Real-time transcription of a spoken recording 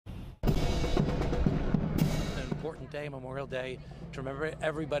Day, Memorial Day, to remember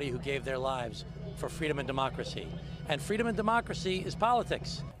everybody who gave their lives for freedom and democracy. And freedom and democracy is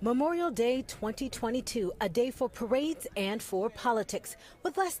politics. Memorial Day 2022, a day for parades and for politics.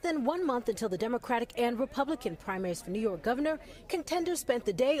 With less than 1 month until the Democratic and Republican primaries for New York governor, contenders spent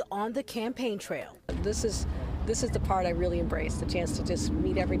the day on the campaign trail. This is the part I really embrace, the chance to just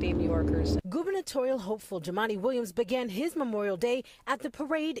meet everyday New Yorkers. Gubernatorial hopeful Jumaane Williams began his Memorial Day at the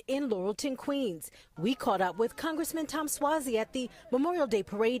parade in Laurelton, Queens. We caught up with Congressman Tom Suozzi at the Memorial Day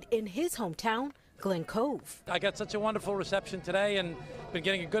parade in his hometown, Glen Cove. I got such a wonderful reception today and been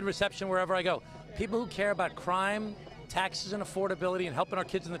getting a good reception wherever I go. People who care about crime, taxes and affordability and helping our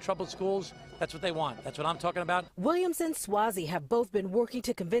kids in the troubled schools, that's what they want. That's what I'm talking about. Williams and Suozzi have both been working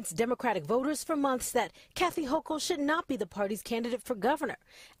to convince Democratic voters for months that Kathy Hochul should not be the party's candidate for governor.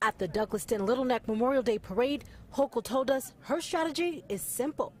 At the Douglaston Little Neck Memorial Day parade, Hochul told us her strategy is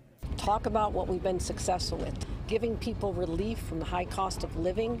simple. Talk about what we've been successful with, giving people relief from the high cost of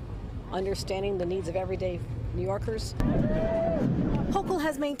living, understanding the needs of everyday New Yorkers. Hochul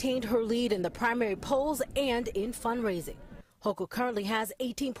has maintained her lead in the primary polls and in fundraising. Hochul currently has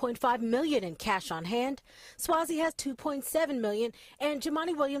 $18.5 million in cash on hand. Suozzi has $2.7 million, and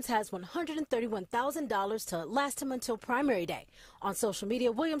Jumaane Williams has $131,000 to last him until primary day. On social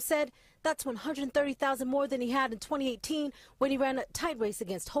media, Williams said that's $130,000 more than he had in 2018 when he ran a tight race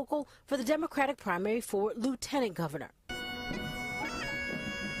against Hochul for the Democratic primary for lieutenant governor.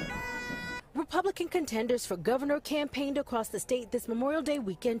 Republican contenders for governor campaigned across the state this Memorial Day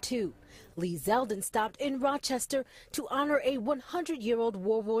weekend, too. Lee Zeldin stopped in Rochester to honor a 100-year-old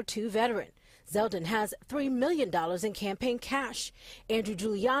World War II veteran. Zeldin has $3 million in campaign cash. Andrew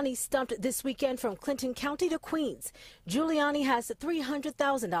Giuliani stumped this weekend from Clinton County to Queens. Giuliani has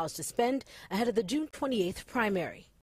 $300,000 to spend ahead of the June 28th primary.